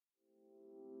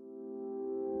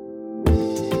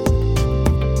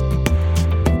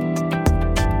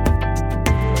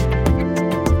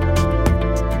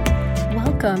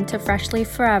to Fresh Leaf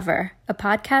Forever, a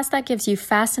podcast that gives you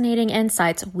fascinating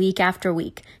insights week after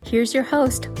week. Here's your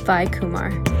host, Vi Kumar.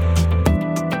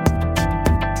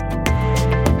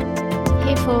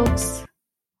 Hey folks,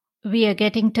 we are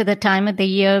getting to the time of the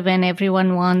year when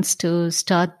everyone wants to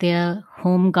start their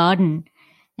home garden.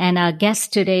 And our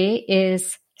guest today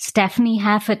is Stephanie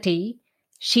Hafferty.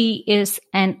 She is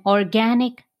an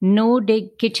organic,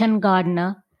 no-dig kitchen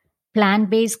gardener,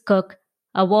 plant-based cook,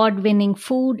 award-winning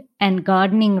food and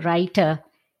gardening writer.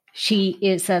 She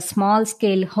is a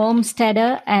small-scale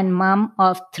homesteader and mom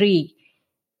of 3.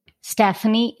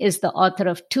 Stephanie is the author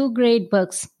of 2 great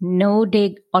books, No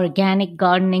Dig Organic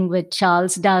Gardening with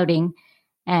Charles Dowding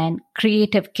and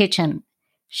Creative Kitchen.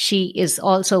 She is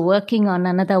also working on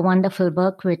another wonderful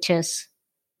book, which is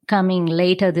coming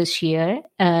later this year.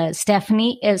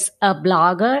 Stephanie is a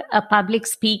blogger, a public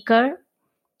speaker.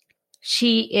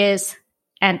 She is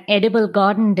an edible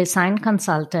garden design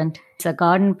consultant. She's a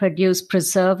garden produce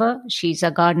preserver. She's a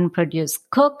garden produce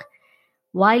cook,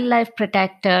 wildlife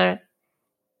protector,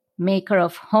 maker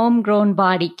of homegrown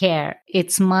body care.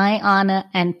 It's my honor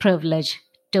and privilege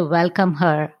to welcome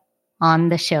her on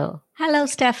the show. Hello,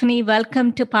 Stephanie.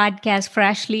 Welcome to Podcast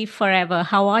Fresh Leaf Forever.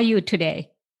 How are you today?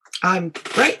 I'm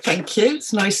great, thank you.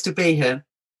 It's nice to be here.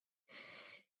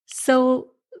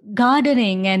 So,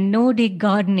 gardening and no-dig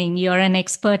gardening, you're an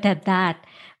expert at that.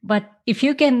 But if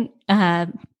you can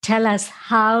tell us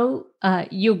how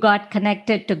you got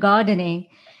connected to gardening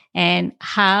and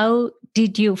how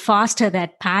did you foster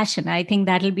that passion? I think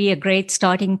that'll be a great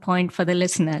starting point for the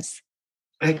listeners.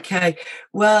 Okay.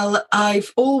 Well,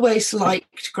 I've always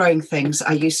liked growing things.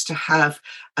 I used to have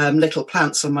little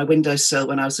plants on my windowsill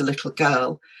when I was a little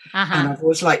girl. And I've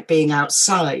always liked being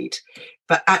outside.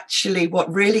 But actually,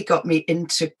 what really got me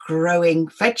into growing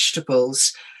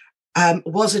vegetables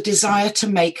was a desire to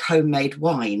make homemade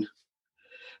wine.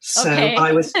 So okay.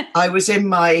 I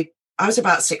was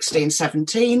about 16,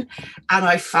 17, and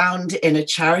I found in a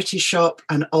charity shop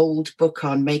an old book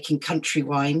on making country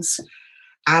wines.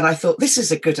 And I thought, this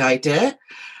is a good idea.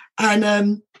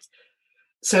 And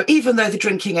so even though the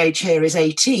drinking age here is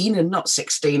 18 and not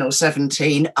 16 or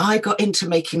 17, I got into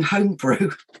making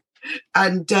homebrew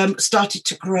and started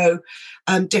to grow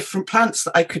different plants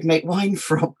that I could make wine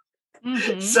from.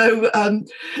 Mm-hmm. So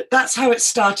that's how it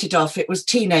started off. It was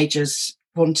teenagers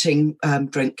wanting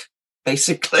drink,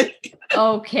 basically.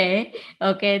 Okay.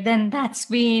 Then that's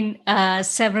been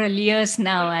several years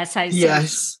now, as I said.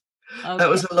 Yes. Okay. That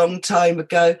was a long time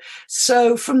ago.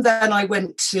 So from then I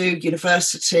went to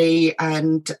university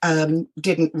and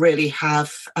didn't really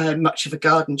have much of a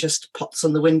garden, just pots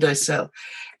on the windowsill.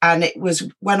 And it was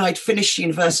when I'd finished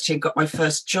university and got my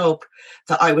first job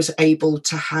that I was able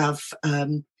to have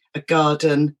a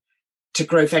garden to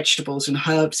grow vegetables and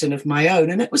herbs in of my own.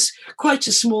 And it was quite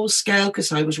a small scale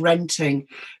because I was renting,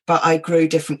 but I grew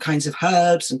different kinds of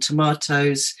herbs and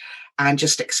tomatoes and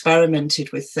just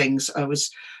experimented with things.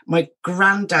 My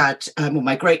great-granddad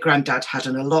had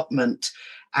an allotment.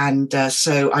 And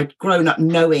so I'd grown up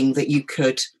knowing that you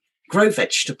could grow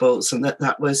vegetables and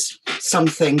that was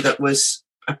something that was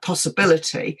a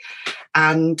possibility.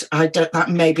 And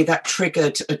that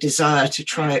triggered a desire to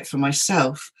try it for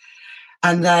myself.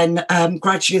 And then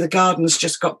gradually the gardens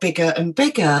just got bigger and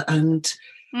bigger. And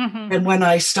then when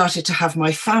I started to have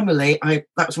my family,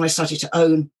 that was when I started to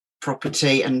own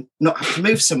property and not have to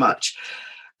move so much.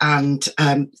 And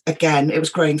again, it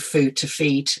was growing food to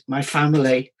feed my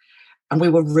family. And we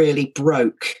were really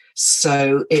broke.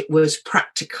 So it was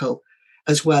practical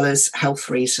as well as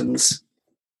health reasons.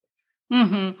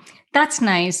 Mm-hmm. That's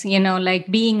nice.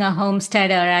 Like being a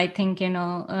homesteader, I think,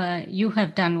 you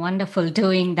have done wonderful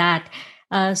doing that.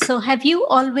 So have you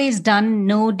always done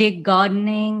no-dig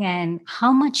gardening, and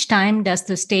how much time does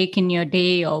this take in your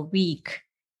day or week?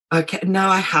 Okay, no,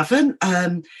 I haven't.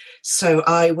 So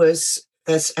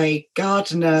there's a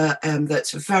gardener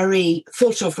that's very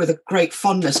thought of with a great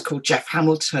fondness called Jeff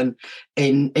Hamilton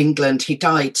in England. He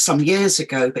died some years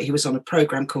ago, but he was on a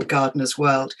program called Gardener's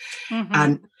World. Mm-hmm.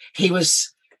 And he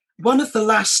was one of the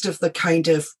last of the kind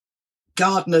of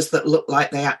gardeners that looked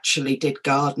like they actually did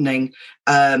gardening,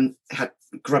 had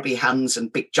grubby hands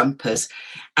and big jumpers.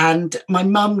 And my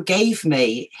mum gave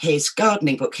me his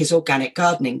gardening book, his organic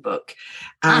gardening book.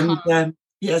 And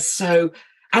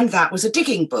and that was a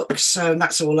digging book. So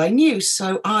that's all I knew.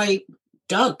 So I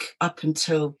dug up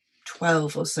until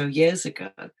 12 or so years ago,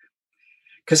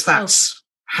 because that's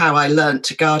how I learned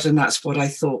to garden. That's what I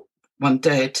thought one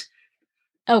did.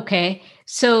 Okay.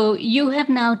 So you have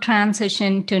now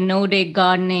transitioned to no-dig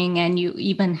gardening, and you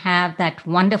even have that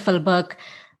wonderful book,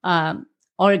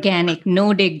 Organic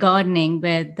No-Dig Gardening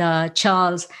with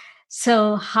Charles.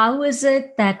 So, how is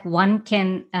it that one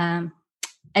can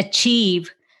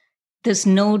achieve this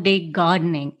no-dig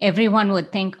gardening? Everyone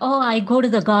would think, oh, I go to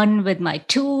the garden with my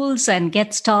tools and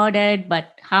get started.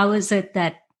 But how is it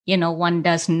that, one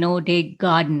does no-dig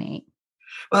gardening?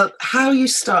 Well, how you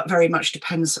start very much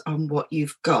depends on what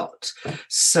you've got.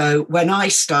 So when I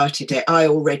started it, I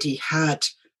already had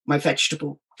my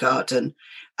vegetable garden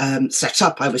set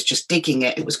up. I was just digging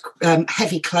it. It was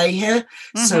heavy clay here.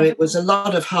 Mm-hmm. So it was a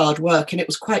lot of hard work and it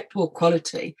was quite poor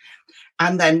quality.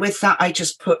 And then with that, I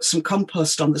just put some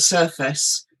compost on the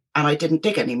surface and I didn't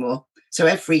dig anymore. So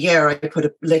every year I put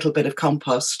a little bit of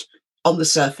compost on the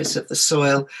surface of the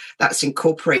soil. That's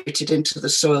incorporated into the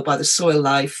soil by the soil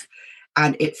life,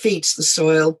 and it feeds the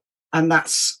soil, and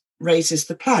that's raises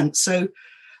the plant. So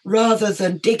rather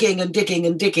than digging and digging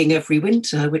and digging every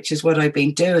winter, which is what I've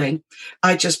been doing,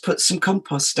 I just put some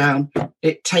compost down.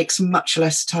 It takes much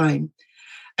less time.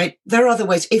 There are other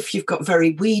ways. If you've got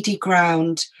very weedy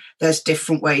ground, there's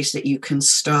different ways that you can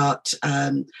start,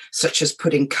 such as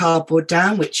putting cardboard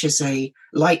down, which is a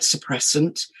light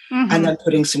suppressant, and then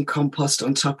putting some compost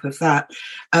on top of that.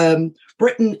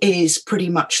 Britain is pretty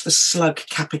much the slug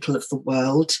capital of the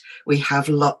world. We have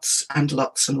lots and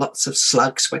lots and lots of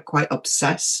slugs. We're quite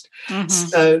obsessed.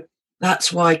 So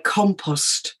that's why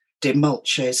compost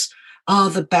mulches are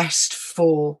the best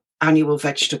for annual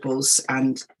vegetables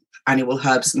and annual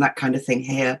herbs and that kind of thing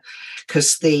here,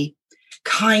 because the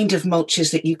kind of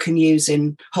mulches that you can use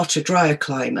in hotter, drier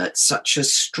climates, such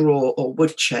as straw or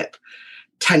wood chip,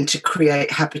 tend to create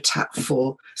habitat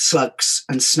for slugs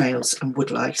and snails and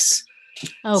woodlice.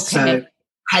 Okay. So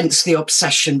hence the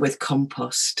obsession with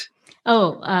compost.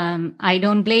 I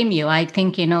don't blame you. I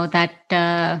think,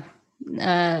 that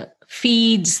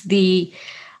feeds the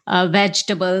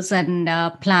vegetables and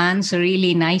plants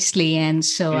really nicely. And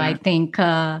so I think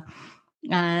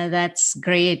that's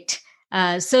great.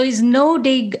 So is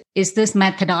this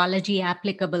methodology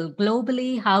applicable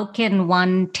globally? How can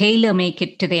one tailor make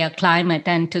it to their climate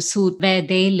and to suit where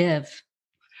they live?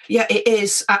 Yeah, it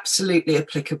is absolutely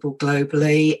applicable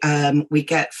globally. We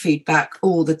get feedback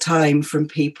all the time from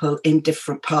people in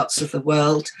different parts of the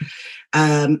world.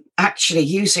 Actually,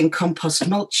 using compost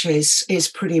mulches is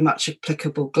pretty much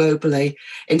applicable globally.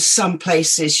 In some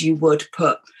places, you would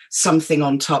put something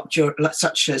on top,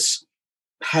 such as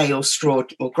hay or straw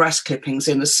or grass clippings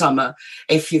in the summer,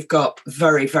 if you've got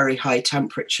very, very high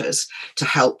temperatures, to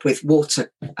help with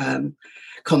water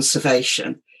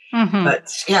conservation.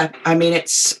 But yeah, I mean,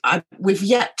 we've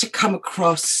yet to come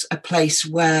across a place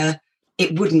where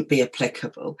it wouldn't be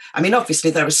applicable. I mean,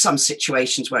 obviously there are some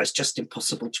situations where it's just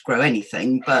impossible to grow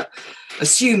anything, but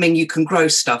assuming you can grow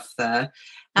stuff there,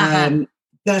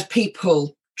 there's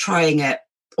people trying it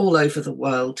all over the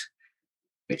world,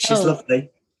 which is lovely.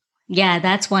 Yeah,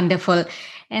 that's wonderful.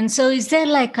 And so is there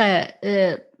like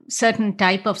a certain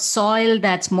type of soil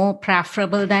that's more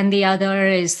preferable than the other?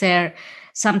 Is there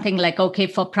something like, okay,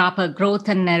 for proper growth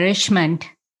and nourishment,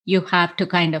 you have to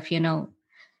kind of,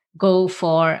 go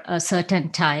for a certain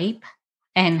type?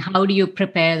 And how do you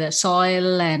prepare the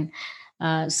soil? And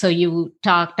so you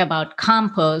talked about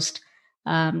compost.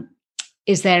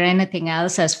 Is there anything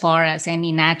else as far as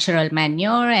any natural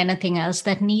manure, anything else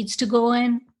that needs to go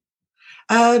in?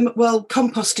 Well,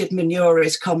 composted manure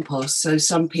is compost. So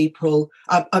some people,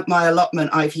 at my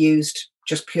allotment, I've used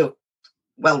just pure,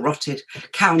 well-rotted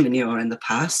cow manure in the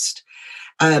past.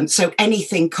 So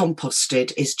anything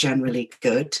composted is generally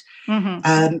good.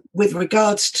 With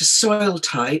regards to soil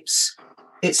types,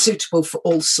 it's suitable for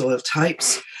all soil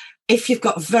types. If you've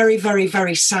got very, very,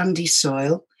 very sandy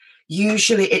soil,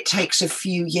 usually it takes a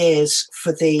few years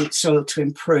for the soil to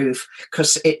improve,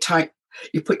 because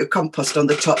you put your compost on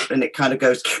the top and it kind of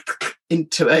goes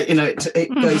into it, it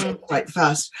goes quite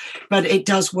fast. But it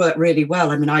does work really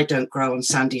well. I mean, I don't grow on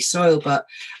sandy soil, but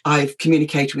I've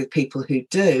communicated with people who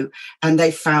do, and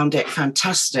they found it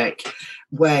fantastic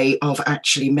way of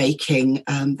actually making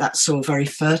that soil very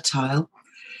fertile.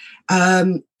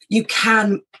 You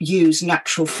can use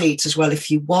natural feeds as well if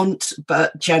you want,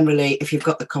 but generally, if you've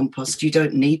got the compost, you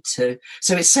don't need to.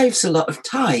 So it saves a lot of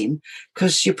time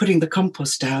because you're putting the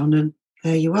compost down and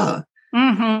there you are.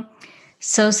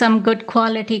 So some good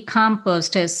quality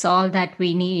compost is all that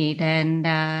we need. And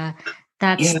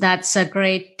that's a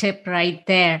great tip right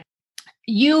there.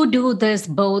 You do this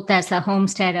both as a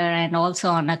homesteader and also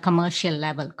on a commercial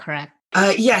level, correct?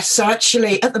 Yes. So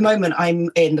actually, at the moment, I'm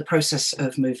in the process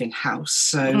of moving house.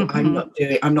 So I'm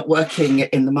not working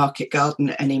in the market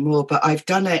garden anymore, but I've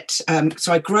done it.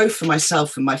 So I grow for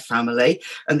myself and my family.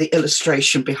 And the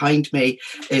illustration behind me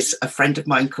is a friend of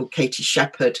mine called Katie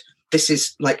Shepherd. This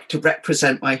is like to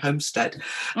represent my homestead.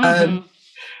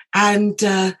 And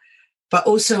but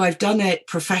also I've done it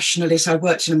professionally. So I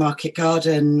worked in a market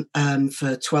garden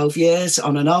for 12 years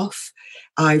on and off.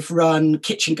 I've run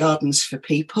kitchen gardens for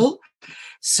people.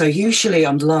 So usually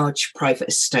on large private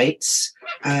estates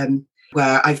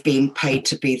where I've been paid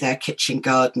to be their kitchen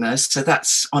gardener. So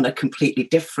that's on a completely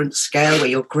different scale where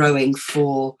you're growing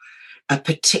for a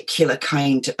particular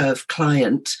kind of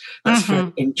client. That's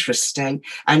very interesting.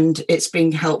 And it's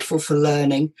been helpful for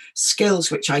learning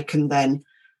skills, which I can then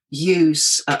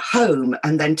use at home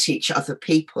and then teach other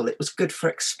people. It was good for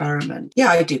experiment. Yeah,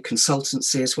 I do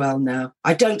consultancy as well now.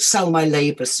 I don't sell my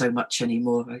labour so much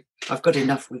anymore. I've got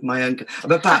enough with my own.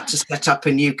 I'm about to set up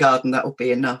a new garden. That will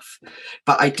be enough.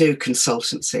 But I do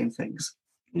consultancy and things.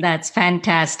 That's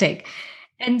fantastic.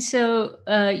 And so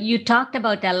you talked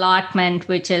about allotment,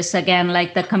 which is, again,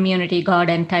 like the community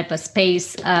garden type of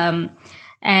space. And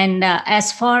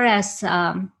as far as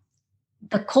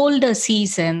the colder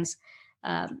seasons,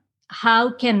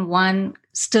 how can one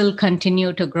still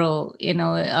continue to grow?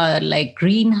 Like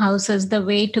greenhouses, the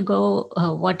way to go?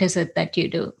 What is it that you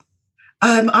do?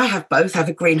 I have both. I have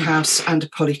a greenhouse and a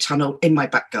polytunnel in my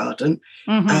back garden.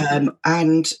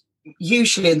 And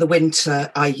usually in the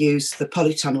winter, I use the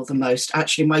polytunnel the most.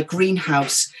 Actually, my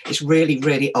greenhouse is really,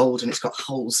 really old and it's got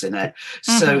holes in it.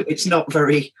 So it's not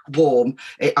very warm.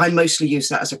 I mostly use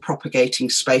that as a propagating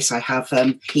space. I have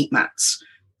heat mats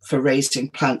for raising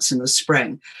plants in the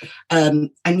spring.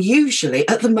 And usually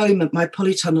at the moment, my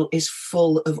polytunnel is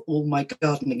full of all my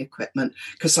gardening equipment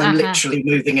because I'm literally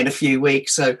moving in a few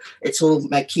weeks. So it's all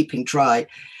keeping dry.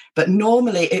 But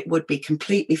normally it would be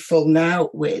completely full now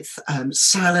with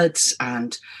salads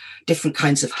and different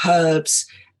kinds of herbs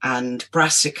and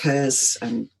brassicas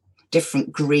and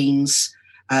different greens.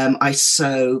 I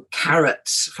sow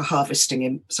carrots for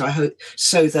harvesting so I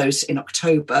sow those in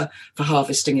October for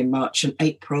harvesting in March and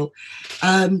April.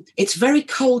 It's very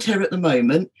cold here at the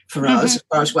moment for us, as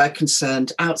far as we're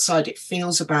concerned. Outside it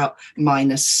feels about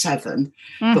 -7,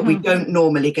 but we don't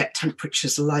normally get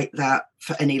temperatures like that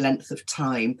for any length of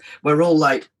time. We're all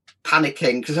like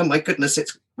panicking because, oh my goodness,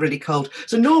 it's really cold.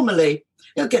 So normally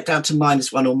it'll get down to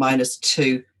 -1 or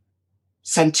 -2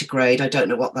 centigrade. I don't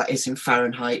know what that is in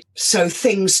Fahrenheit. So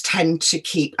things tend to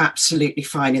keep absolutely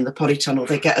fine in the polytunnel.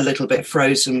 They get a little bit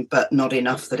frozen, but not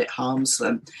enough that it harms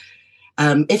them.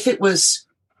 If it was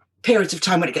periods of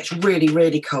time when it gets really,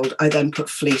 really cold, I then put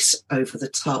fleece over the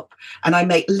top. And I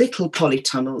make little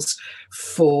polytunnels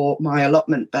for my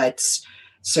allotment beds.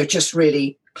 So just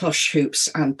really cloche hoops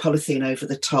and polythene over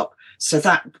the top. So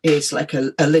that is like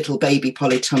a little baby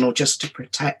polytunnel just to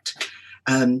protect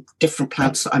different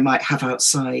plants that I might have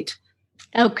outside.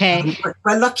 Okay.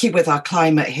 We're lucky with our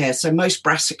climate here. So most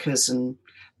brassicas and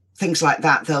things like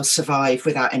that, they'll survive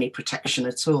without any protection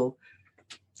at all.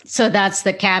 So that's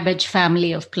the cabbage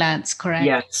family of plants, correct?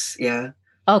 Yes, yeah.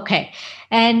 Okay.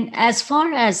 And as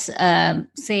far as,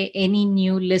 say, any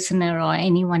new listener or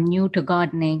anyone new to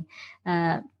gardening,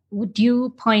 would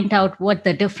you point out what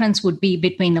the difference would be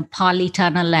between a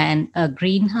polytunnel and a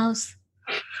greenhouse?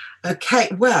 Okay,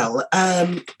 well,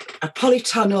 a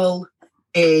polytunnel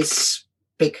is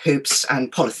big hoops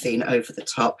and polythene over the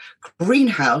top.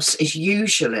 Greenhouse is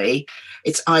usually,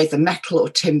 it's either metal or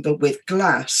timber with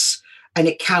glass, and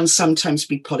it can sometimes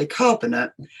be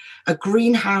polycarbonate. A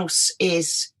greenhouse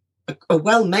is, a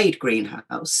well-made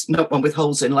greenhouse, not one with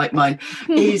holes in like mine,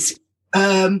 is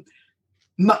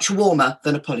much warmer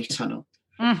than a polytunnel.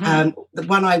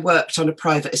 When I worked on a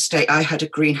private estate, I had a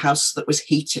greenhouse that was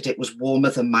heated. It was warmer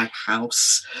than my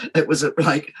house. It was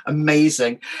like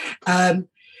amazing.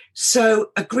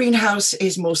 So a greenhouse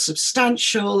is more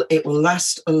substantial. It will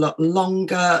last a lot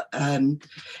longer.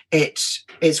 It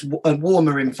is a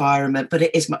warmer environment, but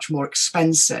it is much more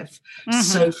expensive.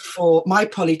 So for my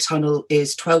polytunnel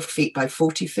is 12 feet by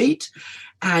 40 feet,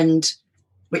 and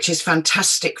which is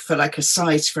fantastic for like a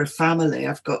size for a family.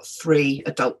 I've got 3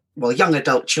 young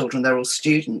adult children. They're all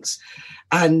students.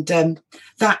 And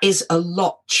that is a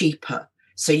lot cheaper.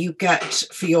 So you get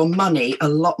for your money a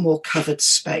lot more covered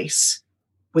space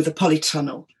with a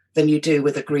polytunnel than you do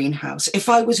with a greenhouse. If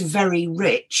I was very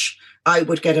rich, I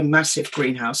would get a massive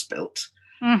greenhouse built.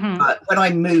 But when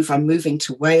I move, I'm moving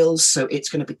to Wales, so it's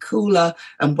going to be cooler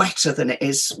and wetter than it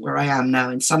is where I am now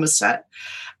in Somerset.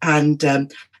 And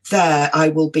there I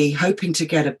will be hoping to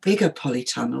get a bigger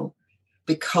polytunnel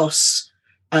because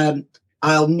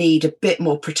I'll need a bit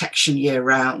more protection year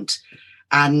round.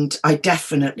 And I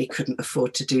definitely couldn't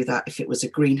afford to do that if it was a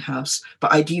greenhouse.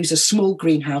 But I'd use a small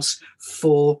greenhouse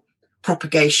for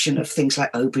propagation of things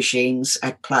like aubergines,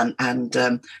 eggplant,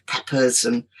 and peppers,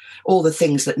 and all the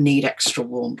things that need extra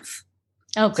warmth.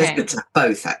 Okay. So it's good to have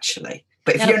both, actually.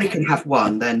 But if you only can have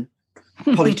one, then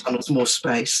Polytunnel's more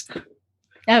space.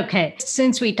 Okay.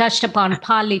 Since we touched upon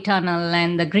polytunnel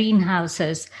and the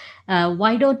greenhouses,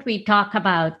 why don't we talk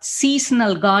about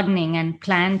seasonal gardening and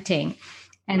planting?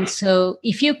 And so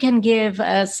if you can give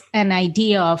us an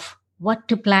idea of what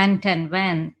to plant and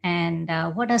when, and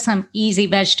what are some easy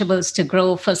vegetables to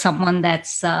grow for someone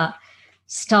that's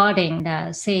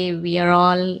starting, say we are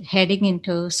all heading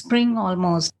into spring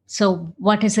almost. So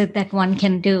what is it that one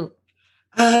can do?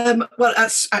 Well,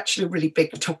 that's actually a really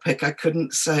big topic. I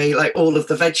couldn't say like all of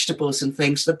the vegetables and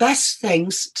things. The best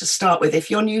things to start with, if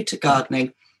you're new to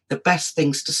gardening, the best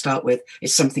things to start with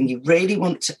is something you really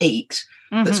want to eat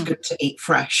that's good to eat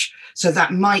fresh. So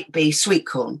that might be sweet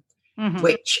corn,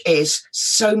 which is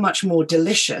so much more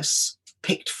delicious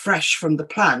picked fresh from the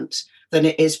plant than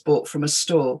it is bought from a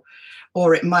store.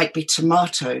 Or it might be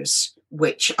tomatoes,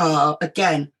 which are,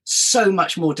 again, so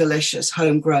much more delicious,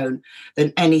 homegrown,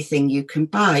 than anything you can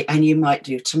buy. And you might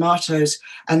do tomatoes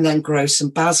and then grow some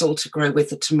basil to grow with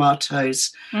the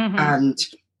tomatoes and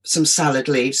some salad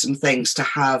leaves and things to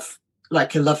have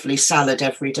like a lovely salad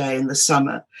every day in the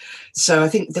summer. So I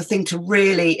think the thing to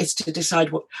really is to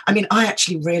decide what, I mean, I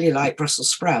actually really like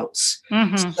Brussels sprouts.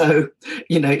 So,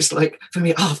 you know, it's like for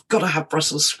me, I've got to have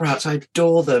Brussels sprouts. I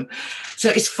adore them. So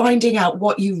it's finding out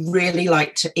what you really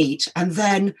like to eat and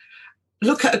then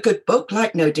look at a good book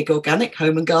like No Dig Organic,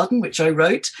 Home and Garden, which I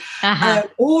wrote,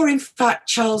 or in fact,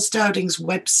 Charles Dowding's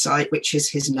website, which is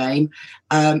his name.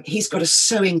 He's got a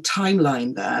sowing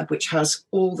timeline there, which has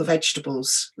all the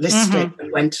vegetables listed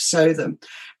and when to sow them.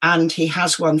 And he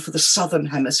has one for the Southern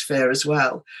Hemisphere as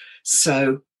well.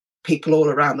 So people all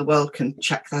around the world can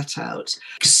check that out.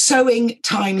 Sowing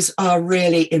times are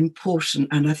really important.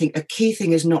 And I think a key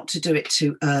thing is not to do it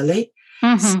too early.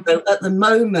 So at the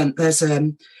moment, there's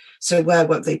so where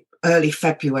were they? Early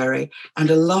February, and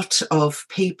a lot of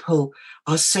people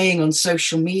are saying on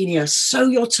social media, sow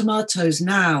your tomatoes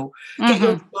now, get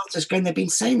your tomatoes going. They've been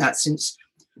saying that since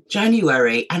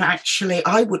January. And actually,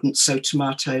 I wouldn't sow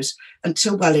tomatoes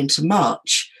until well into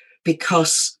March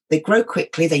because they grow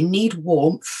quickly, they need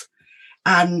warmth,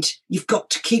 and you've got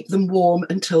to keep them warm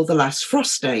until the last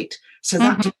frost date. So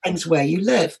that depends where you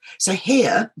live. So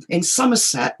here in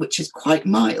Somerset, which is quite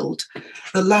mild,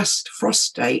 the last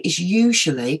frost day is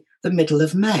usually the middle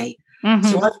of May.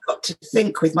 So I've got to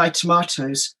think with my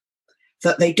tomatoes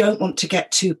that they don't want to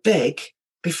get too big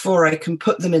before I can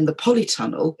put them in the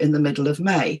polytunnel in the middle of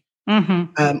May.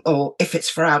 Or if it's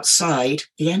for outside,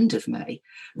 the end of May,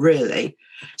 really.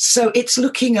 So it's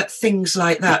looking at things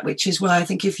like that, which is why I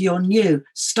think if you're new,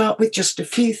 start with just a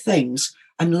few things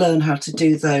and learn how to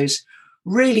do those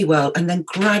really well and then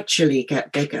gradually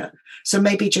get bigger. So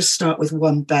maybe just start with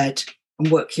one bed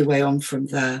and work your way on from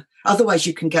there. Otherwise,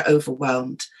 you can get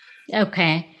overwhelmed.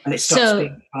 Okay. And it stops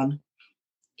being fun.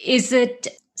 Is it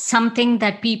something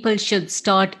that people should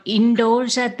start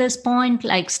indoors at this point?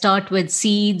 Like start with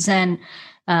seeds and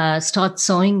start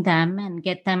sowing them and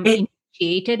get them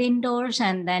initiated indoors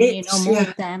and then,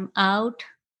 move them out?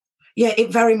 Yeah,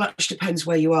 it very much depends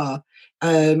where you are.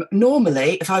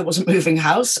 Normally, if I wasn't moving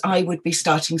house, I would be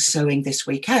starting sowing this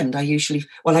weekend. I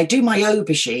do my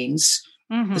aubergines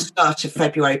the start of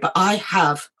February, but I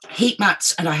have heat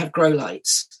mats and I have grow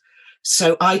lights.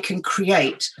 So I can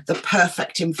create the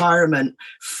perfect environment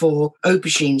for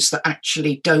aubergines that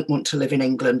actually don't want to live in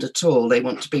England at all. They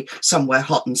want to be somewhere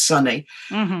hot and sunny.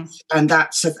 And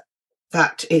that's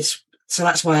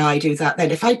why I do that.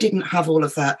 Then if I didn't have all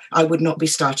of that, I would not be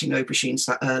starting aubergines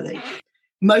that early.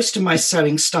 Most of my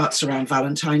sowing starts around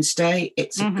Valentine's Day.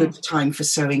 It's a good time for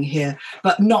sowing here,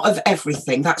 but not of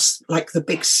everything. That's like the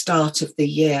big start of the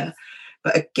year.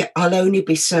 But again, I'll only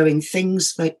be sowing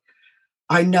things that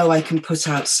I know I can put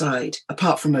outside,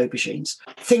 apart from aubergines.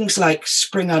 Things like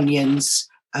spring onions,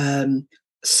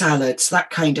 salads, that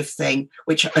kind of thing,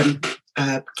 which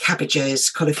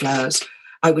cabbages, cauliflowers.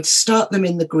 I would start them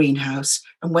in the greenhouse,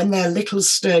 and when they're little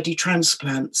sturdy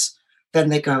transplants, then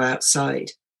they go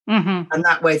outside. And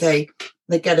that way they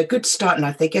get a good start in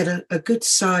life. They get a good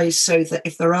size so that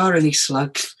if there are any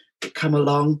slugs that come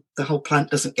along, the whole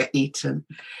plant doesn't get eaten.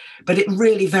 But it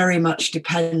really very much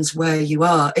depends where you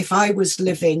are. If I was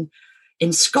living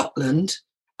in Scotland,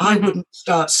 I wouldn't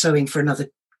start sowing for another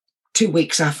 2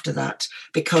 weeks after that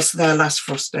because their last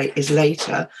frost date is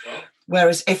later.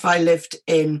 Whereas if I lived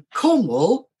in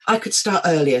Cornwall, I could start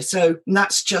earlier. So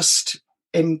that's just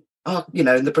in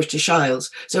the British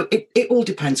Isles. So it all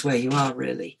depends where you are,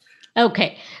 really.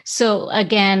 Okay. So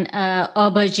again,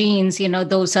 aubergines,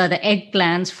 those are the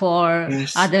eggplants for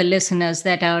other listeners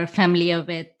that are familiar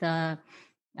with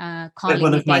calling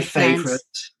one it of my eggplants.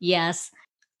 favorites. Yes.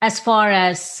 As far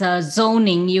as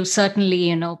zoning, you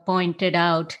certainly, pointed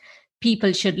out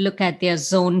people should look at their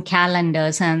zone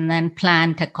calendars and then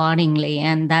plant accordingly.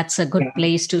 And that's a good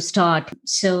place to start.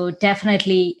 So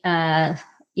definitely,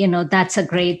 that's a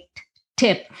great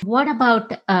tip. What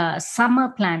about summer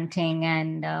planting,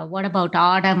 and what about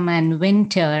autumn and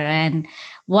winter? And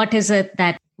what is it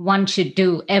that one should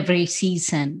do every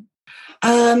season?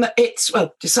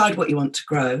 Decide what you want to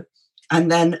grow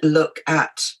and then look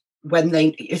at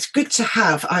it's good to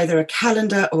have either a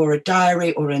calendar or a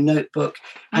diary or a notebook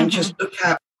and just look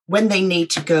at when they need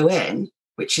to go in,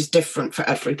 which is different for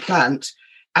every plant,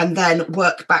 and then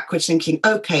work backwards thinking,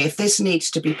 okay, if this needs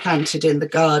to be planted in the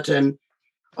garden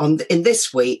in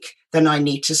this week, then I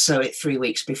need to sow it 3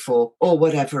 weeks before or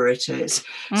whatever it is.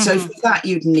 So for that,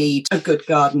 you'd need a good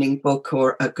gardening book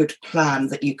or a good plan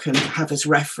that you can have as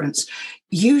reference.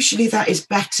 Usually that is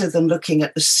better than looking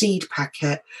at the seed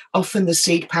packet. Often the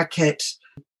seed packet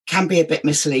can be a bit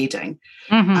misleading.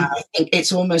 I think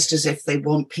it's almost as if they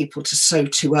want people to sow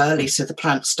too early so the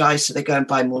plants die, so they go and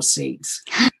buy more seeds.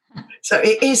 So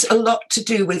it is a lot to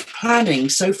do with planning.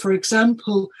 So, for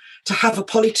example, to have a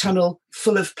polytunnel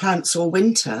full of plants all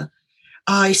winter,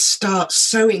 I start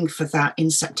sowing for that in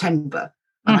September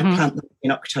and I plant them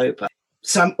in October.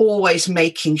 So I'm always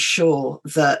making sure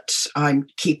that I'm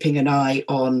keeping an eye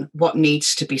on what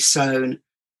needs to be sown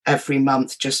every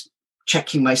month, just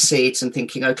checking my seeds and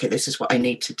thinking, okay, this is what I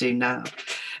need to do now.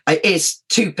 It is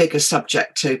too big a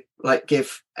subject to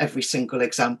give every single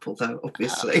example, though,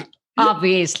 obviously.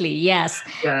 Obviously, yes.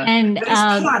 Yeah. And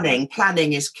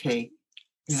planning is key.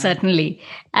 Yeah. Certainly.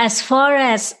 As far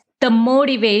as the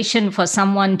motivation for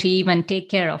someone to even take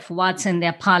care of what's in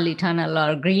their polytunnel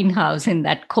or greenhouse in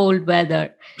that cold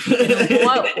weather,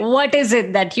 what is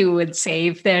it that you would say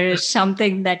if there is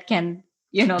something that can,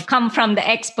 come from the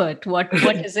expert? What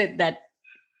is it that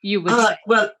you would say?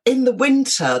 Well, in the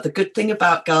winter, the good thing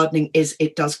about gardening is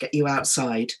it does get you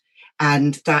outside.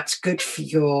 And that's good for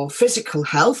your physical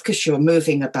health because you're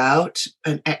moving about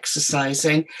and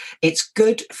exercising. It's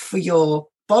good for your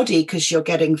body because you're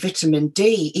getting vitamin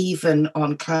D even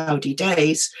on cloudy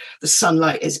days. The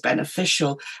sunlight is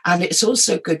beneficial. And it's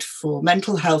also good for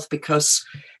mental health because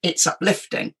it's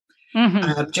uplifting.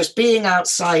 Just being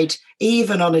outside,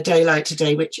 even on a day like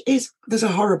today, there's a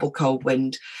horrible cold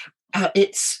wind.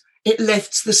 It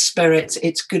lifts the spirits.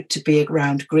 It's good to be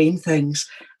around green things.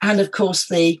 And of course,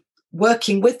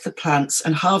 working with the plants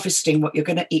and harvesting what you're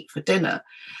going to eat for dinner,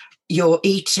 you're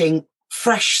eating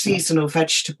fresh seasonal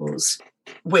vegetables,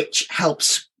 which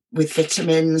helps with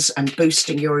vitamins and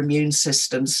boosting your immune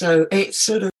system. So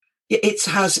it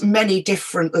has many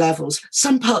different levels.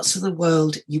 Some parts of the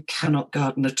world you cannot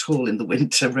garden at all in the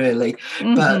winter, really,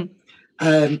 but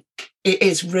it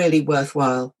is really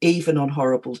worthwhile, even on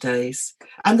horrible days.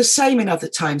 And the same in other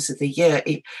times of the year.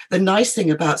 The nice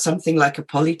thing about something like a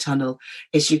polytunnel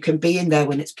is you can be in there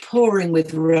when it's pouring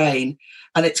with rain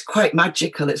and it's quite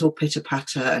magical. It's all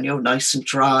pitter-patter and you're nice and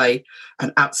dry,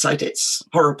 and outside it's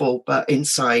horrible, but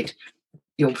inside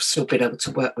you'll still be able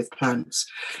to work with plants.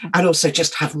 And also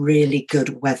just have really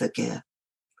good weather gear.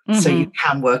 So you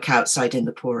can work outside in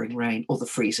the pouring rain or the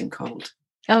freezing cold.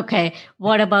 Okay.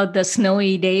 What about the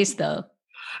snowy days, though?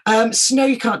 Snow,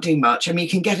 you can't do much. I mean, you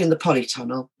can get in the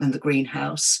polytunnel and the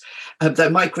greenhouse. Though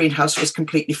my greenhouse was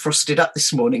completely frosted up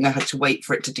this morning. I had to wait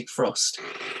for it to defrost.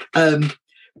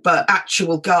 But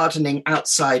actual gardening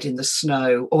outside in the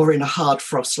snow or in a hard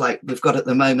frost like we've got at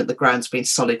the moment, the ground's been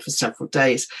solid for several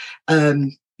days.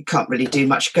 You can't really do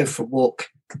much. Go for a walk.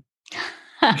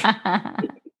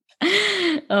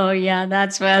 Oh, yeah,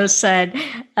 that's well said.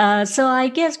 So I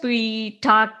guess we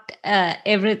talked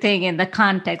everything in the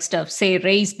context of, say,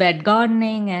 raised bed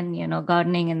gardening and,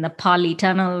 gardening in the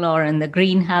polytunnel or in the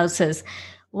greenhouses.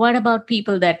 What about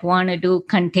people that want to do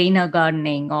container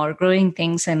gardening or growing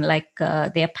things in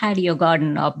their patio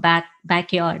garden or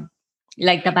backyard,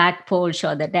 like the back porch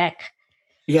or the deck?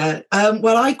 Yeah.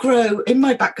 Well, I grow in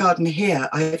my back garden here.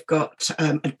 I've got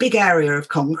a big area of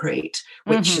concrete,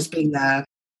 which has been there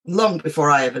long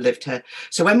before I ever lived here.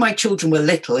 So when my children were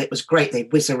little, it was great.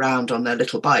 They'd whiz around on their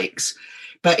little bikes,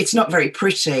 but it's not very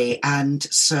pretty. And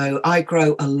so I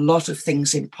grow a lot of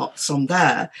things in pots on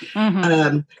there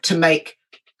to make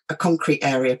a concrete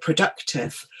area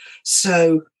productive.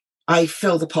 So I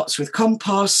fill the pots with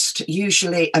compost,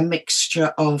 usually a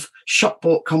mixture of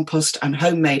shop-bought compost and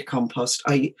homemade compost.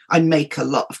 I make a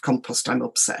lot of compost. I'm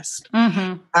obsessed.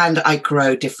 And I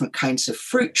grow different kinds of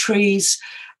fruit trees,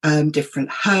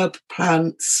 different herb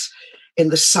plants. In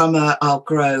the summer, I'll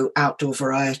grow outdoor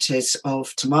varieties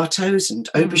of tomatoes and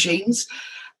aubergines.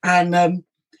 And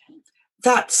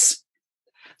that's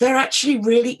They're actually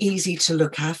really easy to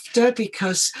look after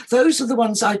because those are the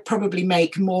ones I'd probably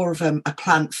make more of a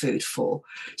plant food for.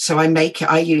 So I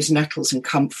use nettles and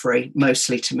comfrey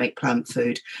mostly to make plant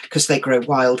food because they grow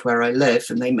wild where I live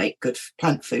and they make good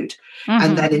plant food. Mm-hmm.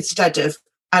 And then instead of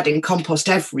adding compost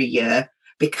every year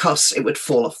because it would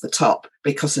fall off the top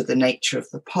because of the nature of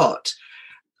the pot,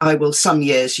 I will some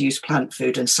years use plant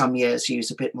food and some years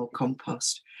use a bit more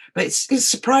compost. But it's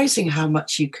surprising how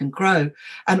much you can grow.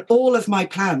 And all of my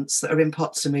plants that are in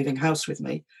pots are moving house with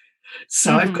me.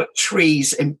 So I've got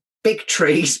trees, big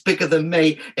trees, bigger than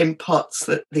me, in pots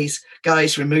that these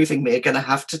guys removing me are going to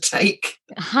have to take.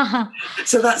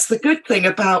 So that's the good thing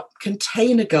about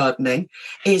container gardening,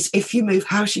 is if you move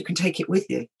house, you can take it with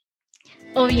you.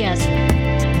 Oh, yes.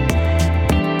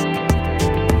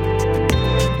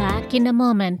 Back in a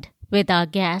moment with our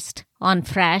guest on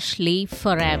Fresh Leaf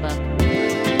Forever.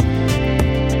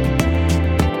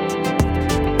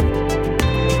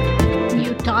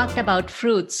 Talked about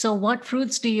fruits. So what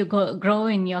fruits do you grow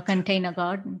in your container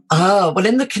garden? Oh, well,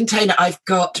 in the container, I've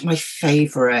got my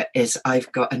favorite is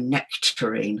I've got a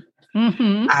nectarine.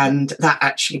 Mm-hmm. And that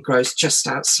actually grows just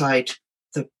outside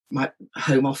my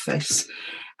home office.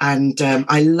 And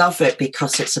I love it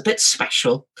because it's a bit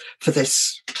special for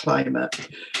this climate.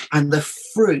 And the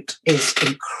fruit is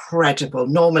incredible.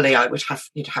 Normally,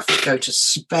 you'd have to go to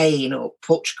Spain or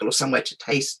Portugal or somewhere to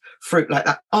taste fruit like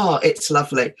that. Oh, it's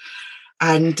lovely.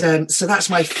 And so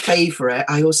that's my favourite.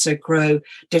 I also grow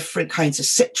different kinds of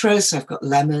citrus. I've got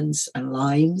lemons and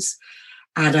limes.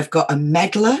 And I've got a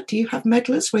medlar. Do you have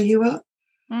medlars where you are?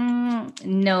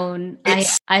 No,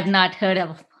 I've not heard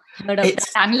of that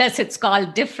unless it's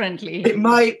called differently. It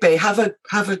might be. Have a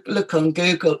look on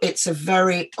Google. It's a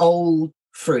very old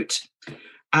fruit.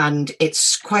 And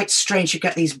it's quite strange. You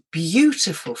get these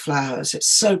beautiful flowers. It's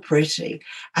so pretty.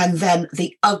 And then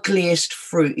the ugliest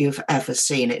fruit you've ever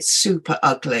seen. It's super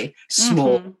ugly,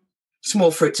 small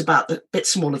fruits, about a bit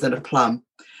smaller than a plum.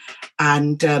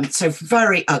 And so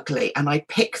very ugly. And I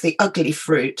pick the ugly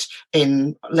fruit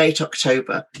in late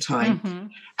October time. Mm-hmm.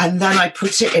 And then I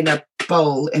put it in a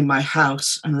bowl in my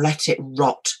house and let it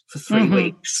rot for 3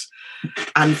 weeks.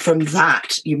 And from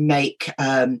that, you make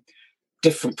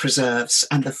different preserves,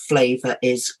 and the flavour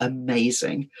is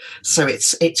amazing. So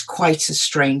it's quite a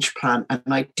strange plant, and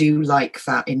I do like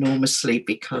that enormously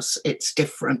because it's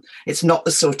different. It's not the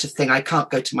sort of thing I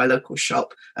can't go to my local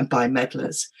shop and buy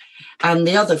medlars. And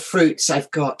the other fruits,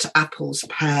 I've got apples,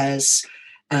 pears,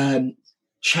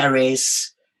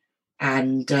 cherries,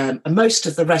 and most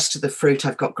of the rest of the fruit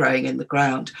I've got growing in the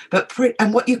ground.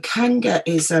 And what you can get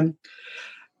is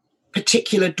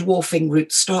particular dwarfing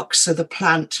rootstocks. So the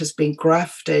plant has been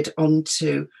grafted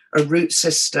onto a root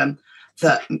system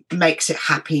that makes it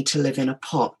happy to live in a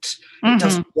pot. It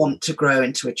doesn't want to grow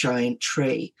into a giant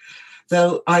tree.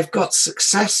 Though I've got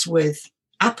success with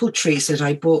apple trees that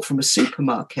I bought from a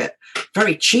supermarket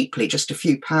very cheaply, just a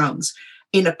few pounds,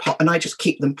 in a pot, and I just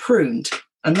keep them pruned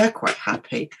and they're quite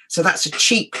happy. So that's a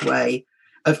cheap way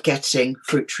of getting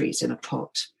fruit trees in a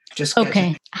pot.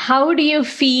 Okay. How do you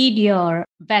feed your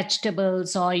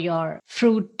vegetables or your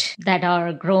fruit that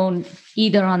are grown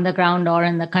either on the ground or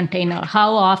in the container?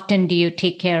 How often do you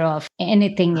take care of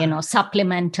anything,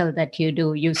 supplemental that you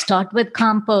do? You start with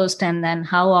compost, and then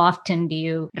how often do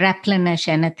you replenish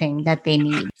anything that they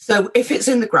need? So if it's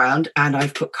in the ground and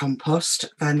I've put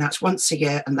compost, then that's once a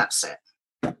year and that's it.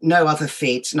 No other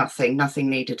feeds, nothing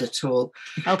needed at all.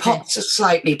 Okay. Pots are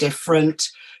slightly different.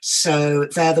 So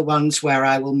they're the ones where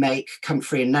I will make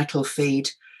comfrey and nettle feed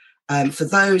for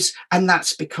those. And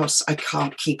that's because I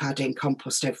can't keep adding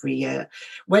compost every year.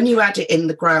 When you add it in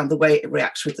the ground, the way it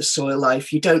reacts with the soil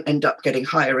life, you don't end up getting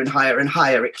higher and higher and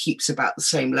higher. It keeps about the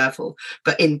same level.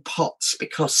 But in pots,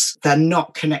 because they're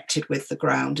not connected with the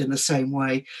ground in the same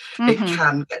way, it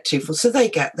can get too full. So they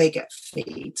get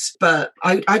feeds. But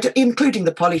I including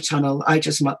the polytunnel, I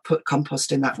just put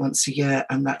compost in that once a year,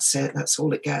 and that's it. That's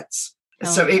all it gets.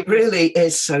 So it really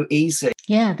is so easy.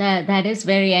 Yeah, that is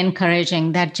very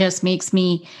encouraging. That just makes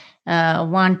me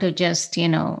want to just,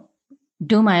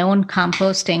 do my own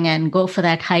composting and go for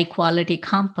that high quality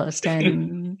compost.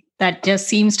 And that just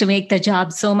seems to make the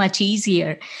job so much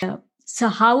easier. So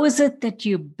how is it that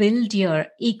you build your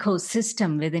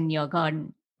ecosystem within your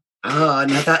garden? Oh,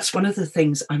 now that's one of the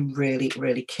things I'm really,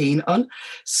 really keen on.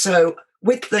 So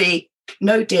with the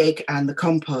no dig and the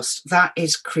compost, that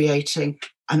is creating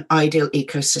an ideal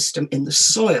ecosystem in the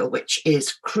soil, which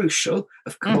is crucial,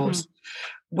 of course.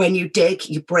 When you dig,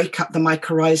 you break up the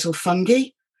mycorrhizal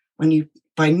fungi.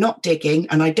 By not digging,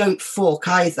 and I don't fork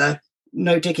either,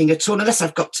 no digging at all, unless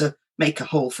I've got to make a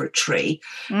hole for a tree,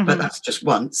 but that's just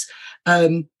once.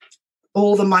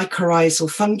 all the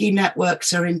mycorrhizal fungi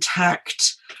networks are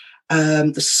intact.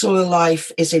 The soil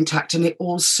life is intact, and it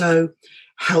also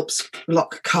helps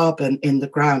lock carbon in the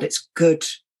ground. It's good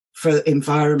for the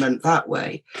environment that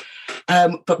way.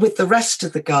 But with the rest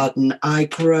of the garden, I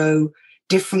grow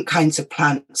different kinds of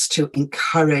plants to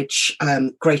encourage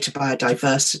greater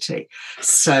biodiversity.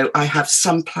 So I have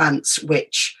some plants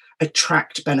which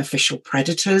attract beneficial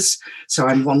predators. So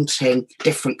I'm wanting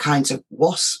different kinds of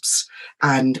wasps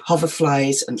and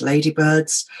hoverflies and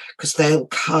ladybirds, because they'll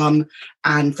come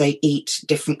and they eat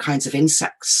different kinds of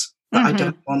insects that I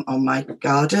don't want on my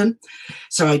garden.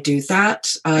 So I do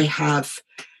that. I have,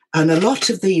 and a lot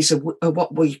of these are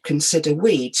what we consider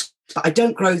weeds, but I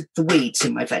don't grow the weeds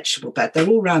in my vegetable bed. They're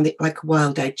all around it like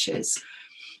wild edges.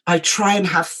 I try and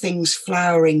have things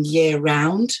flowering year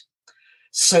round,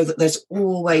 so that there's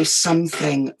always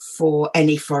something for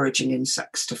any foraging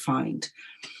insects to find.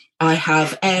 I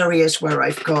have areas where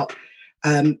I've got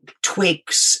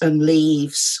twigs and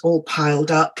leaves all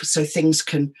piled up, so things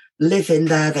can live in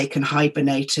there, they can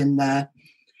hibernate in there.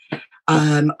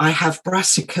 I have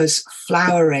brassicas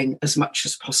flowering as much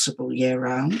as possible year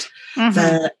round.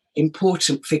 They're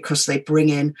important because they bring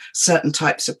in certain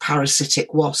types of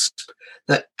parasitic wasp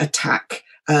that attack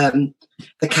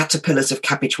the caterpillars of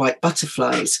cabbage white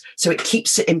butterflies. So it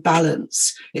keeps it in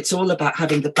balance. It's all about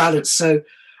having the balance. So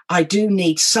I do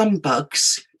need some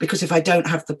bugs, because if I don't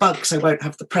have the bugs, I won't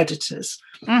have the predators.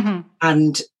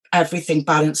 And everything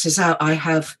balances out. I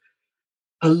have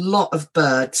a lot of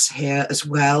birds here as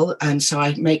well. And so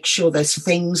I make sure there's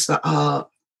things that are,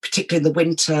 particularly in the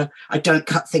winter, I don't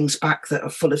cut things back that are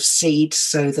full of seeds,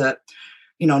 so that,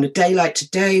 you know, on a day like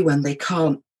today when they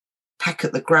can't peck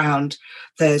at the ground,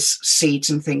 there's seeds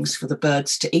and things for the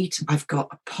birds to eat. I've got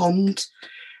a pond.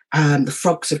 The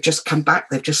frogs have just come back.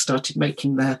 They've just started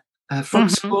making their frog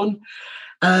spawn.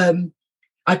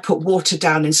 I put water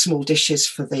down in small dishes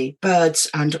for the birds,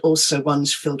 and also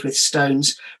ones filled with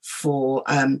stones for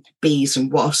bees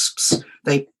and wasps.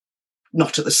 They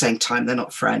not at the same time, they're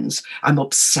not friends. I'm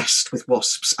obsessed with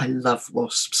wasps. I love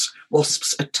wasps.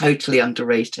 Wasps are totally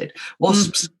underrated.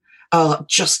 Wasps are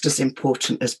just as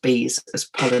important as bees, as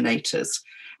pollinators,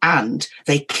 and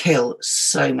they kill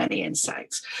so many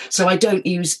insects. So I don't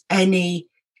use any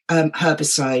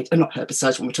herbicide, not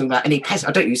herbicides when we're talking about any pest.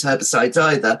 I don't use herbicides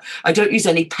either. I don't use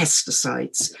any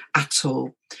pesticides at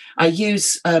all. I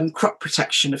use crop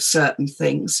protection of certain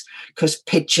things, because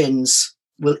pigeons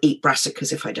will eat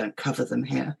brassicas if I don't cover them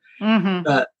here.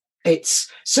 But it's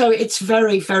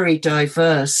very, very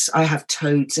diverse. I have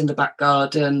toads in the back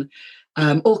garden,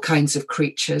 all kinds of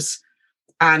creatures.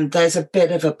 And there's a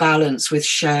bit of a balance with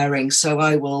sharing. So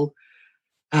I will,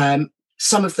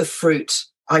 some of the fruit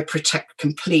I protect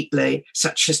completely,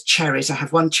 such as cherries. I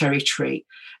have one cherry tree,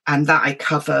 and that I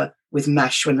cover with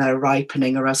mesh when they're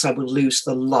ripening, or else I will lose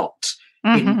the lot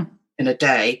in a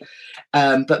day.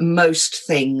 But most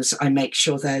things, I make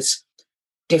sure there's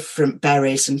different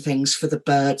berries and things for the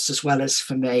birds as well as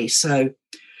for me. So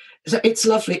it's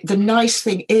lovely. The nice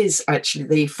thing is actually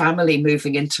the family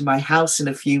moving into my house in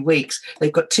a few weeks.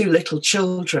 They've got 2 little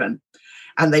children,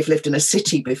 and they've lived in a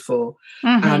city before.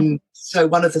 And so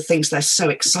one of the things they're so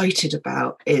excited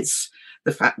about is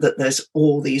the fact that there's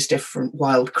all these different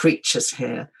wild creatures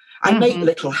here. I make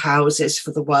little houses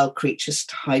for the wild creatures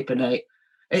to hibernate.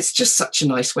 It's just such a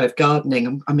nice way of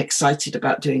gardening. I'm excited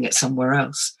about doing it somewhere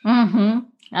else.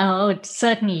 Oh,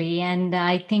 certainly. And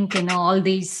I think, all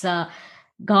these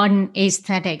garden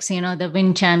aesthetics, the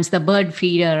wind chimes, the bird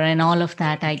feeder and all of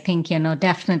that, I think,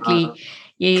 definitely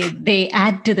they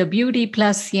add to the beauty.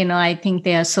 Plus, I think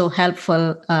they are so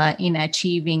helpful in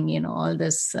achieving, all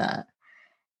this,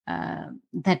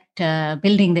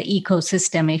 building the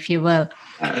ecosystem, if you will.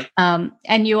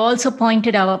 And you also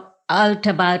pointed out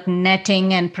about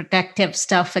netting and protective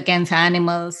stuff against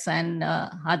animals and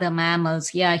other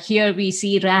mammals. Yeah, here we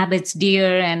see rabbits,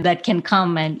 deer, and that can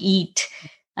come and eat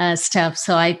stuff.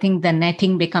 So I think the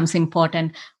netting becomes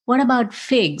important. What about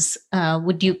figs?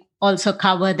 Would you also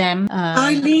cover them?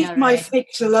 I leave my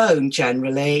figs alone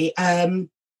generally.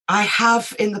 I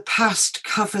have in the past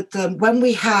covered them. When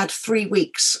we had 3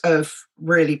 weeks of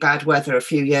really bad weather a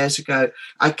few years ago,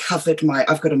 I've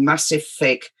got a massive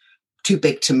fig, too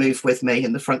big to move with me,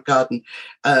 in the front garden.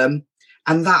 And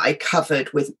that I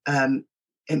covered with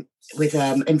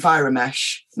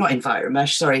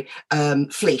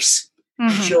fleece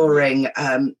during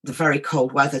the very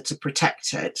cold weather to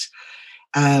protect it.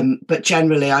 But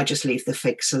generally I just leave the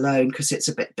figs alone because it's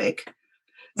a bit big.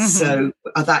 So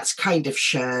that's kind of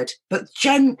shared. But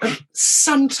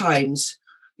sometimes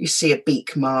you see a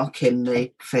beak mark in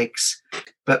the figs,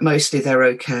 but mostly they're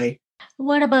okay.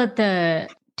 What about the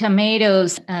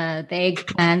tomatoes, the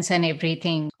eggplants and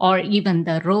everything, or even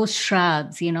the rose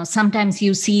shrubs, sometimes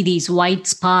you see these white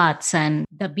spots and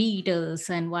the beetles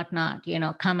and whatnot,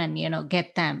 come and,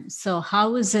 get them. So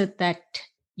how is it that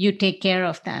you take care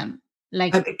of them?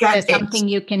 Like, Again, there's something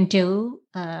you can do?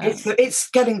 It's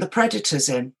getting the predators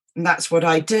in, and that's what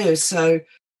I do. So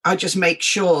I just make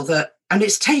sure that, and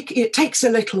it takes a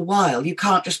little while. You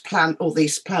can't just plant all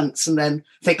these plants and then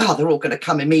think, oh, they're all going to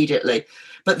come immediately.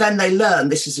 But then they learn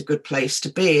this is a good place to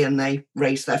be, and they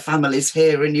raise their families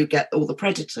here, and you get all the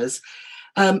predators.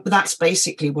 That's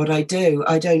basically what I do.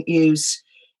 I don't use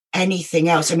anything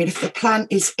else. I mean, if the plant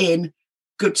is in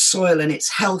good soil and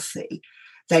it's healthy,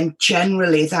 then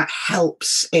generally that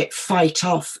helps it fight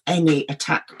off any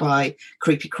attack by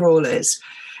creepy crawlers.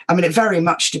 I mean, it very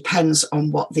much depends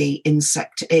on what the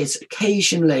insect is.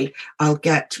 Occasionally, I'll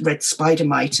get red spider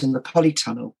mite in the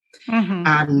polytunnel,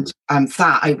 and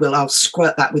I'll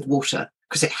squirt that with water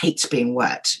because it hates being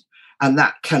wet, and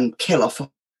that can kill off a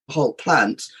whole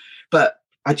plant. But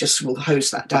I just will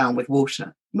hose that down with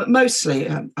water. But mostly,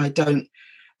 I don't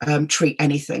treat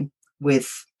anything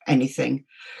with anything,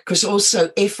 because also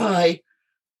if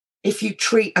you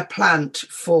treat a plant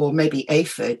for maybe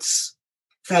aphids,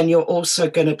 then you're also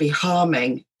going to be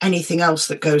harming anything else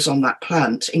that goes on that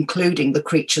plant, including the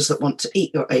creatures that want to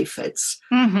eat your aphids.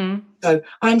 So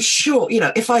I'm sure,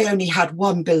 if I only had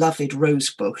one beloved rose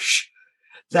bush,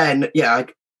 then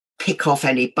I'd pick off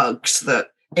any bugs that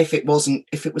if it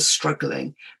was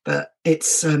struggling. But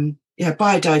it's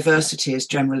biodiversity is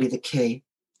generally the key.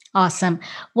 Awesome.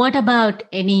 What about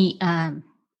any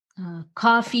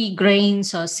coffee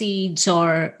grains or seeds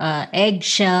or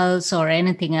eggshells or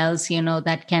anything else,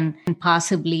 that can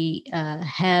possibly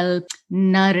help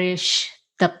nourish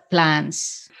the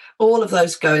plants? All of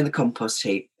those go in the compost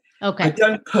heap. Okay.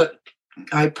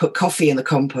 I put coffee in the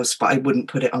compost, but I wouldn't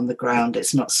put it on the ground.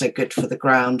 It's not so good for the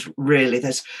ground, really.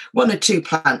 There's one or two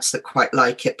plants that quite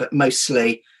like it, but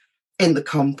mostly in the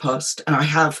compost. And I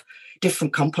have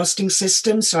different composting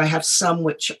systems. So I have some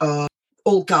which are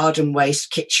all garden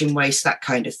waste, kitchen waste, that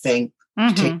kind of thing,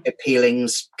 potato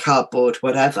peelings, cardboard,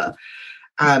 whatever.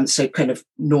 So kind of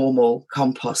normal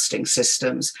composting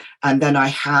systems. And then I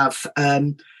have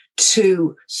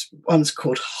two ones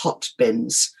called hot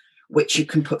bins, which you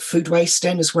can put food waste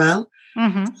in as well.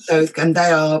 So, and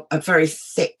they are a very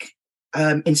thick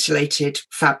insulated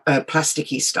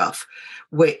plasticky stuff,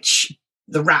 which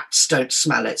the rats don't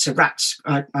smell it. So rats,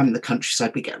 I'm in the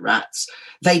countryside, we get rats.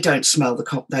 They don't smell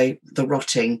the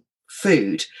rotting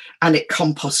food, and it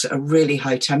composts at a really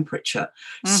high temperature.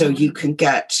 So you can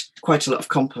get quite a lot of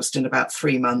compost in about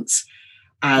 3 months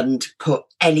and put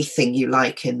anything you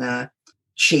like in there.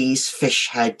 Cheese, fish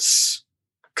heads,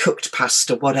 cooked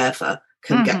pasta, whatever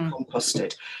can get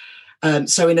composted.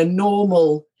 So in a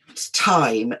normal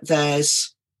time,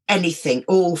 there's anything,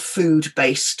 all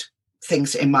food-based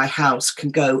things in my house can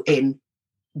go in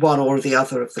one or the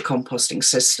other of the composting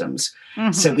systems.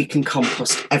 So we can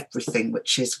compost everything,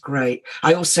 which is great.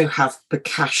 I also have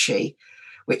bokashi,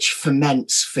 which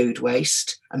ferments food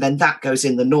waste, and then that goes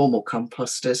in the normal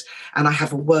composters. And I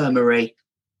have a wormery,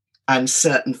 and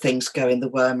certain things go in the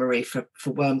wormery for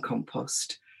worm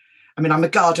compost. I mean, I'm a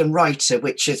garden writer,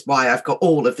 which is why I've got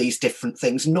all of these different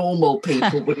things. Normal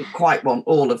people wouldn't quite want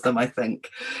all of them, I think.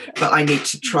 But I need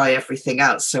to try everything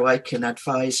out so I can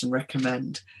advise and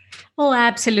recommend. Oh,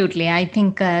 absolutely. I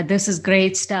think this is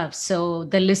great stuff. So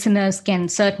the listeners can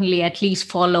certainly at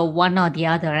least follow one or the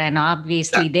other. And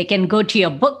obviously they can go to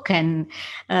your book, and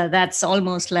that's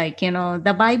almost like,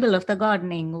 the Bible of the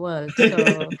gardening world.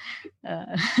 So,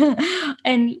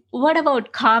 and what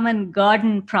about common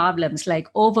garden problems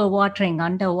like overwatering,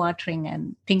 underwatering,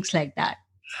 and things like that?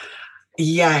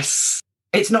 Yes.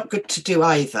 It's not good to do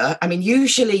either. I mean,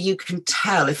 usually you can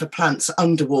tell if a plant's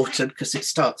underwatered because it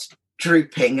starts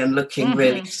drooping and looking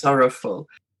really sorrowful.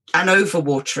 And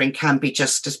overwatering can be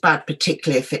just as bad,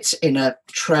 particularly if it's in a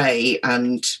tray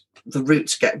and the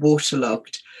roots get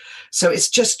waterlogged. So it's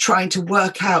just trying to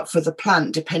work out for the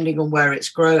plant, depending on where it's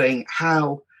growing,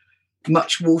 how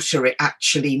much water it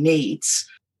actually needs.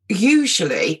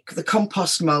 Usually the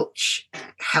compost mulch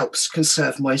helps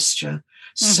conserve moisture.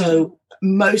 So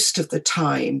most of the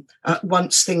time,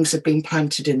 once things have been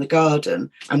planted in the garden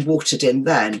and watered in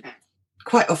then,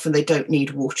 quite often they don't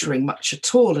need watering much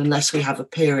at all unless we have a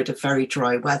period of very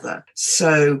dry weather.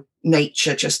 So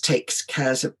nature just takes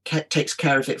care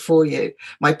of it for you.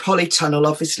 My polytunnel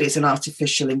obviously is an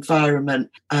artificial environment.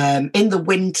 In the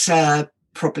winter,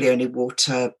 probably only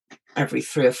water every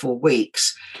 3 or 4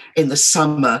 weeks. In the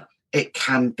summer, it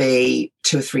can be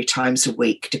 2 or 3 times a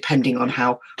week, depending on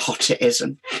how hot it is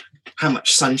and how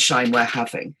much sunshine we're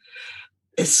having.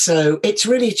 So it's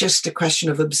really just a question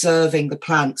of observing the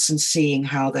plants and seeing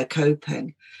how they're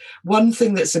coping. One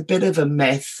thing that's a bit of a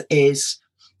myth is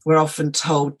we're often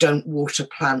told don't water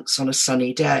plants on a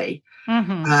sunny day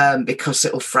because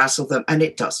it'll frazzle them, and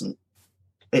it doesn't.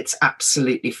 It's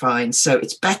absolutely fine. So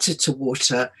it's better to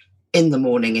water in the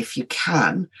morning if you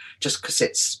can, just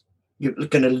because you're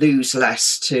going to lose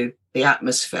less to the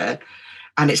atmosphere.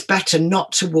 And it's better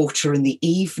not to water in the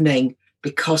evening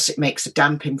because it makes a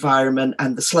damp environment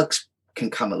and the slugs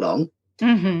can come along.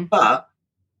 But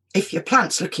if your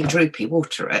plant's looking droopy,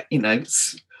 water it.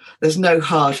 There's no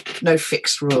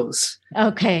fixed rules.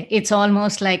 Okay. It's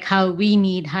almost like how we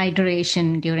need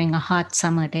hydration during a hot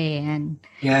summer day. And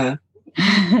yeah.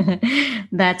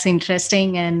 That's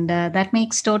interesting. And that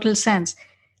makes total sense.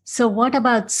 So what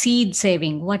about seed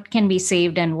saving? What can be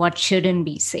saved and what shouldn't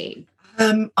be saved?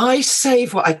 I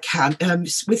save what I can.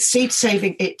 With seed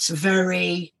saving, it's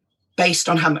very based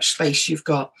on how much space you've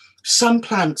got. Some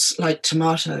plants, like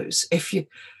tomatoes,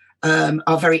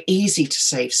 are very easy to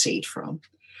save seed from.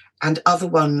 And other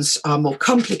ones are more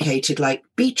complicated, like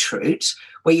beetroot,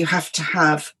 where you have to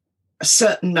have a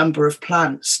certain number of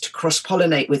plants to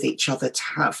cross-pollinate with each other to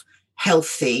have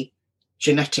healthy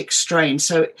genetic strains.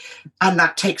 And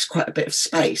that takes quite a bit of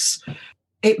space.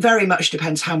 It very much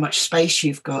depends how much space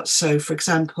you've got. So, for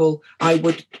example,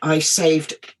 I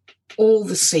saved all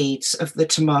the seeds of the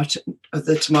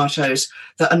tomatoes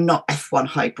that are not F1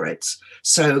 hybrids.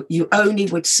 So you only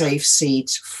would save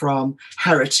seeds from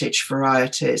heritage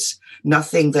varieties,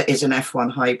 nothing that is an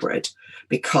F1 hybrid,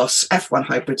 because F1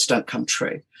 hybrids don't come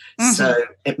true. So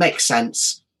it makes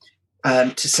sense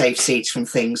to save seeds from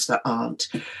things that aren't.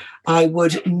 I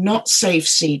would not save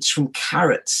seeds from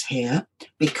carrots here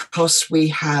because we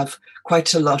have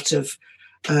quite a lot of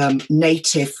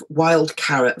native wild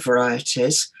carrot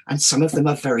varieties, and some of them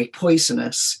are very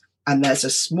poisonous. And there's a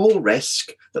small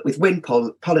risk that with wind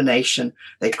pollination,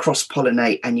 they'd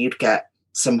cross-pollinate and you'd get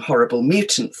some horrible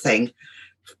mutant thing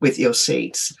with your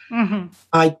seeds.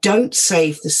 I don't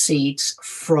save the seeds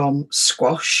from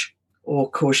squash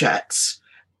or courgettes,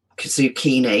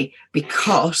 zucchini,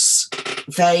 because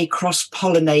they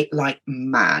cross-pollinate like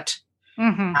mad.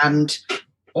 And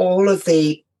all of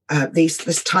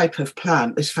this type of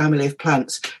plant, this family of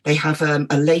plants, they have a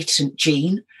latent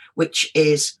gene which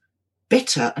is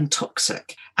bitter and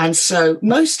toxic. And so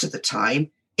most of the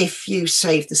time, if you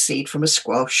save the seed from a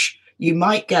squash, you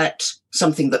might get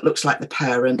something that looks like the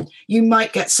parent. You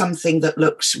might get something that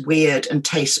looks weird and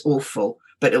tastes awful,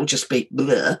 but it'll just be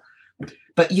bleh.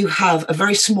 But you have a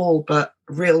very small but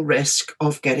real risk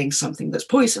of getting something that's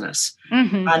poisonous.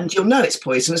 And you'll know it's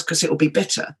poisonous because it will be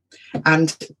bitter.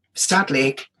 And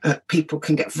sadly, people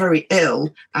can get very ill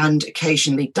and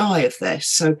occasionally die of this.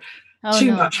 So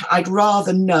much, I'd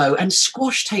rather know. And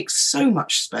squash takes so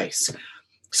much space.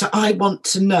 So I want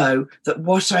to know that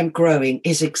what I'm growing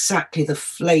is exactly the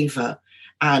flavour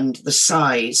and the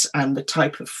size and the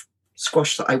type of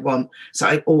squash that I want. So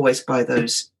I always buy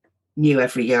those new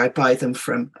every year. I buy them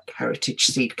from heritage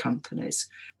seed companies.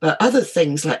 But other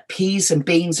things like peas and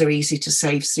beans are easy to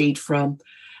save seed from.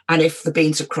 And if the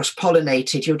beans are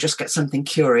cross-pollinated, you'll just get something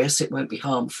curious. It won't be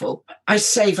harmful. I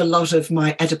save a lot of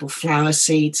my edible flower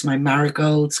seeds, my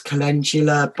marigolds,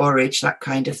 calendula, borage, that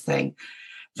kind of thing.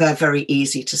 They're very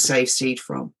easy to save seed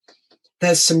from.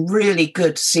 There's some really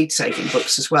good seed-saving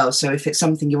books as well. So if it's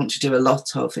something you want to do a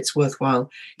lot of, it's worthwhile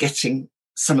getting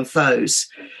some of those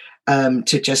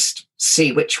to just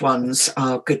see which ones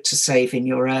are good to save in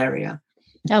your area.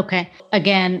 Okay.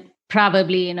 Again,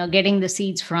 probably, getting the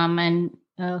seeds from and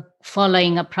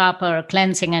following a proper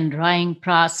cleansing and drying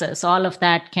process, all of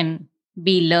that can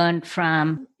be learned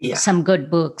from some good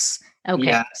books. Okay.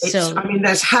 Yeah,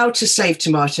 there's How to Save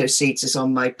Tomato Seeds is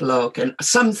on my blog, and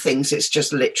some things it's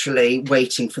just literally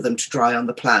waiting for them to dry on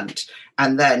the plant.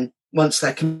 And then once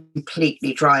they're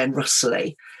completely dry and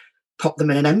rustly, pop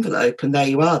them in an envelope and there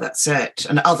you are, that's it.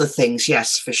 And other things,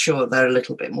 yes, for sure, they're a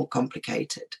little bit more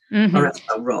complicated or else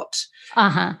they'll rot.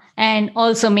 And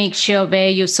also make sure where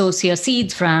you source your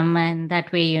seeds from, and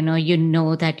that way, you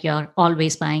know that you're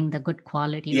always buying the good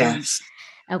quality ones.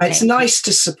 Okay. It's nice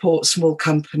to support small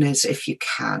companies if you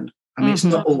can. I mean, it's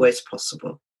not always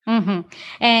possible.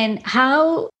 And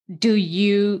how do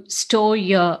you store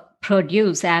your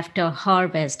produce after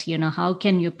harvest? How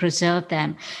can you preserve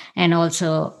them? And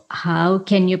also, how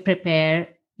can you prepare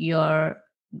your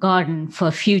garden for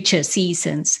future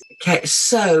seasons? Okay,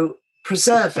 so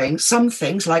preserving some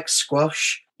things like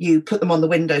squash, you put them on the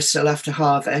windowsill after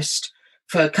harvest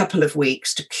for a couple of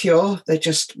weeks to cure. They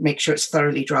just make sure it's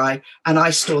thoroughly dry. And I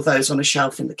store those on a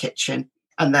shelf in the kitchen,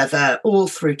 and they're there all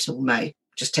through till May.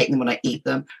 just take them when I eat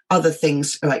them. Other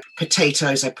things like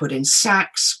potatoes, I put in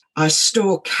sacks. I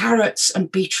store carrots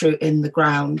and beetroot in the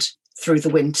ground through the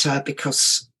winter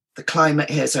because the climate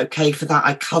here is okay for that.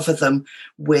 I cover them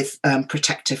with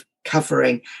protective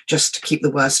covering just to keep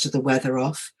the worst of the weather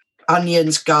off.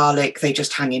 Onions, garlic, they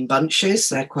just hang in bunches.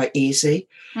 They're quite easy.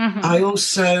 I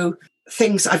also,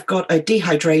 I've got a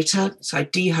dehydrator. So I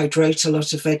dehydrate a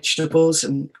lot of vegetables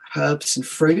and herbs and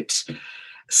fruit.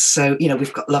 So,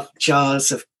 we've got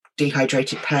jars of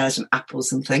dehydrated pears and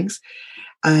apples and things.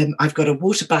 I've got a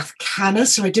water bath canner,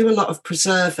 so I do a lot of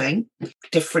preserving,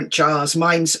 different jars.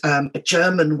 Mine's a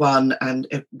German one and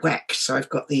a Weck, so I've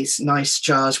got these nice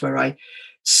jars where I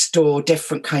store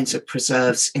different kinds of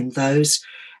preserves in those,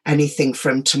 anything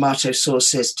from tomato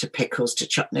sauces to pickles to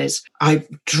chutneys. I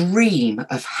dream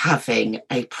of having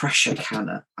a pressure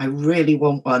canner. I really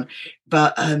want one,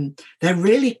 but they're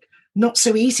really not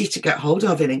so easy to get hold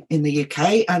of in the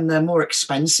UK, and they're more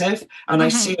expensive. And I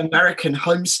see American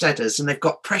homesteaders and they've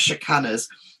got pressure canners,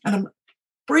 and I'm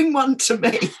bring one to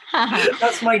me.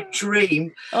 That's my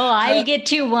dream. Oh, I'll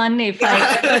get you one if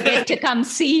I ever get to come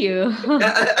see you.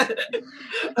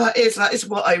 That is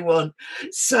what I want.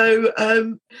 So,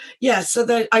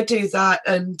 so I do that.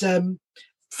 And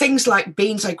things like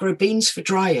beans, I grow beans for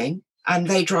drying, and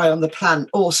they dry on the plant,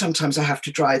 or sometimes I have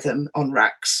to dry them on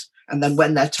racks. And then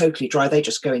when they're totally dry, they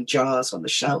just go in jars on the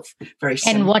shelf. Very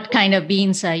simple. And what kind of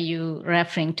beans are you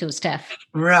referring to, Steph?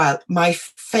 Right. My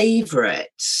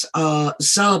favorites are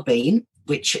czar bean,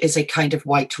 which is a kind of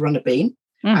white runner bean.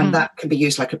 And that can be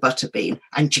used like a butter bean.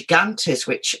 And gigantes,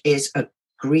 which is a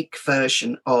Greek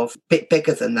version of a bit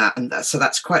bigger than that. And so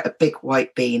that's quite a big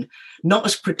white bean. Not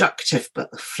as productive,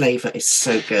 but the flavour is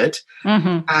so good.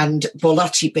 And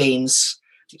borlotti beans,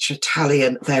 which are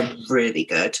Italian, they're really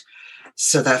good.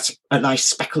 So that's a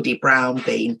nice speckledy brown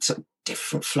bean, some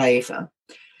different flavour.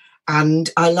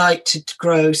 And I like to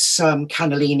grow some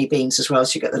cannellini beans as well.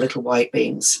 So you get the little white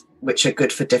beans, which are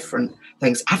good for different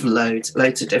things. I have loads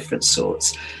of different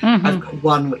sorts. I've got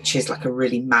one which is like a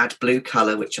really mad blue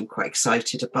colour, which I'm quite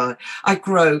excited about. I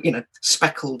grow,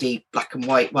 speckledy black and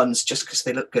white ones just because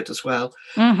they look good as well.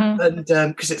 And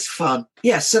because it's fun.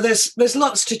 Yeah, so there's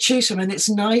lots to choose from, and it's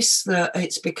nice that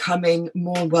it's becoming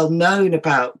more well known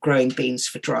about growing beans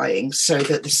for drying, so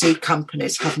that the seed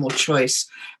companies have more choice.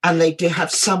 And they do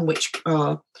have some which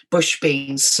are bush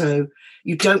beans, so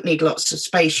you don't need lots of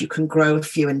space. You can grow a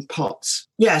few in pots.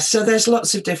 Yeah, so there's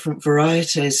lots of different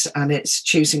varieties, and it's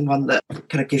choosing one that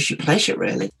kind of gives you pleasure,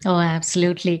 really. Oh,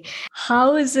 absolutely.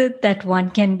 How is it that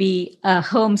one can be a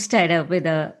homesteader with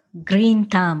a green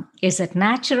thumb? Is it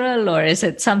natural, or is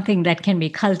it something that can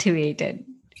be cultivated?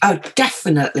 Oh,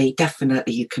 definitely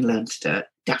you can learn to do it.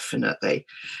 Definitely.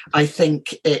 I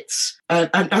think it's, and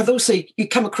I've also, you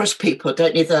come across people,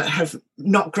 don't you, that have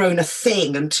not grown a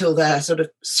thing until they're sort of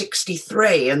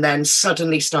 63 and then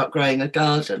suddenly start growing a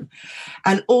garden.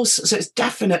 And also, so it's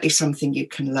definitely something you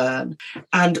can learn.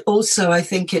 And also, I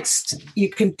think you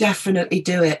can definitely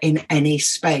do it in any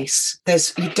space.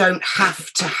 You don't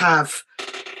have to have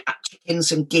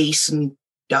chickens and geese and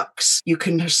ducks. You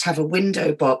can just have a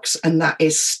window box, and that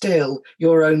is still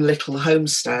your own little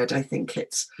homestead. I think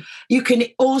you can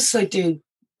also do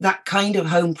that kind of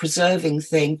home preserving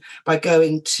thing by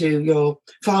going to your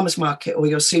farmer's market or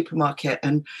your supermarket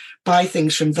and buy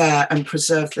things from there and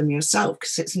preserve them yourself,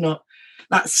 because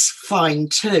that's fine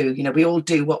too. We all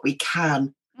do what we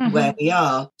can where we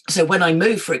are. So when I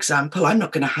move, for example, I'm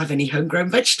not going to have any homegrown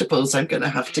vegetables. I'm going to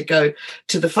have to go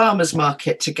to the farmer's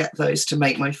market to get those to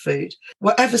make my food,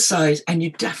 whatever size, and you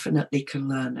definitely can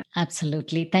learn it.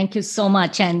 Absolutely. Thank you so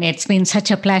much. And it's been such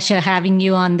a pleasure having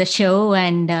you on the show.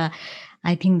 And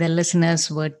I think the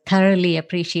listeners would thoroughly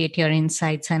appreciate your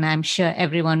insights, and I'm sure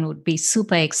everyone would be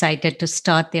super excited to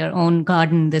start their own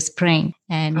garden this spring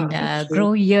and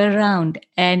grow year round.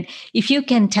 And if you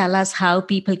can tell us how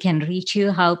people can reach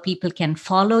you, how people can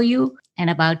follow you,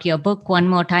 and about your book one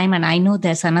more time. And I know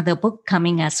there's another book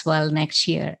coming as well next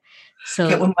year.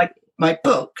 So my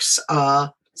books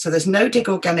are, so there's No Dig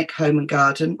Organic Home and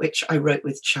Garden, which I wrote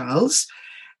with Charles.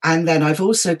 And then I've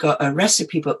also got a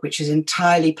recipe book, which is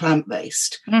entirely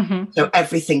plant-based. So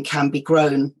everything can be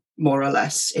grown more or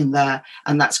less in there.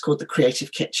 And that's called The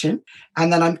Creative Kitchen.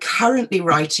 And then I'm currently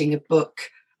writing a book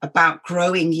about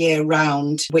growing year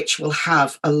round, which will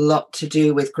have a lot to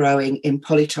do with growing in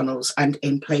polytunnels and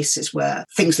in places where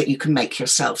things that you can make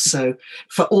yourself. So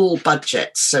for all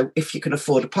budgets. So if you can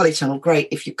afford a polytunnel, great.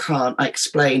 If you can't, I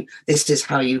explain this is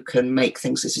how you can make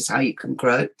things. This is how you can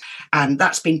grow. And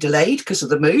that's been delayed because of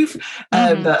the move.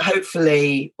 But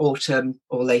hopefully autumn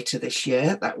or later this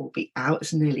year, that will be out.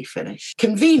 It's nearly finished.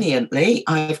 Conveniently,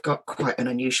 I've got quite an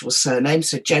unusual surname.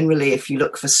 So generally, if you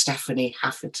look for Stephanie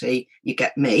Hafferty, you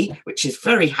get me, which is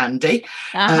very handy.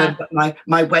 But my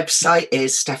website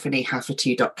is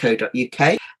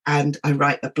stephaniehafferty.co.uk, and I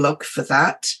write a blog for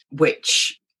that,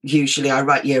 which usually I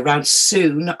write year round.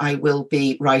 Soon I will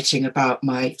be writing about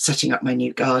setting up my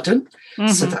new garden.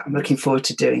 So that I'm looking forward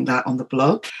to doing that on the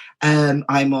blog. I'm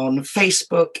on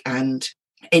Facebook and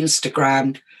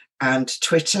Instagram and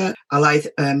Twitter.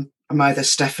 I'm either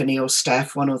Stephanie or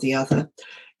Steph, one or the other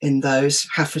in those,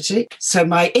 Hafferty. So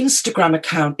my Instagram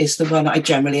account is the one I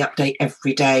generally update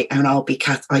every day, and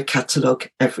I catalogue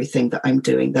everything that I'm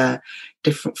doing there,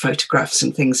 different photographs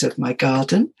and things of my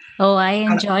garden. Oh, I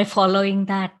enjoy following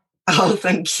that. Oh,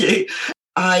 thank you.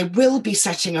 I will be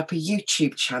setting up a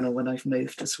YouTube channel when I've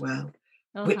moved as well,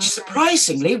 which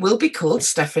surprisingly will be called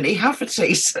Stephanie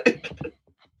Hafferty. So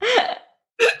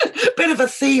bit of a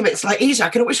theme. It's like easy. I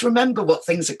can always remember what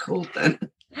things are called then.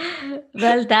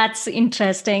 Well, that's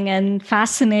interesting and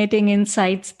fascinating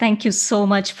insights. Thank you so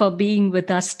much for being with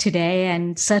us today,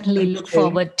 and certainly look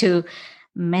forward to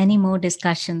many more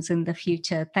discussions in the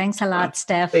future. Thanks a lot,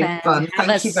 Steph. And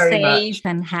Thank you very much. Safe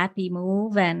and happy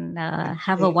move, and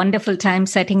have a wonderful time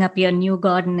setting up your new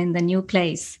garden in the new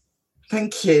place.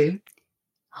 Thank you.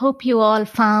 Hope you all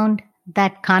found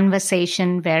that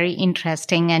conversation very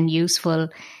interesting and useful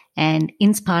and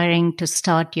inspiring to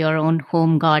start your own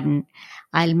home garden.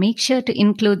 I'll make sure to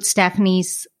include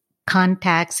Stephanie's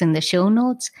contacts in the show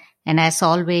notes. And as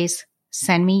always,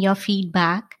 send me your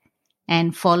feedback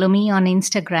and follow me on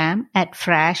Instagram at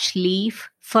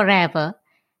FreshLeafForever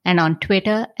and on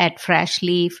Twitter at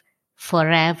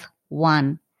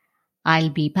FreshLeafForev1. I'll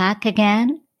be back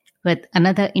again with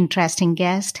another interesting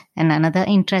guest and another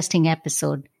interesting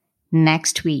episode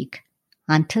next week.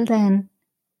 Until then,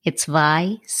 it's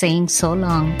Vi saying so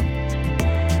long.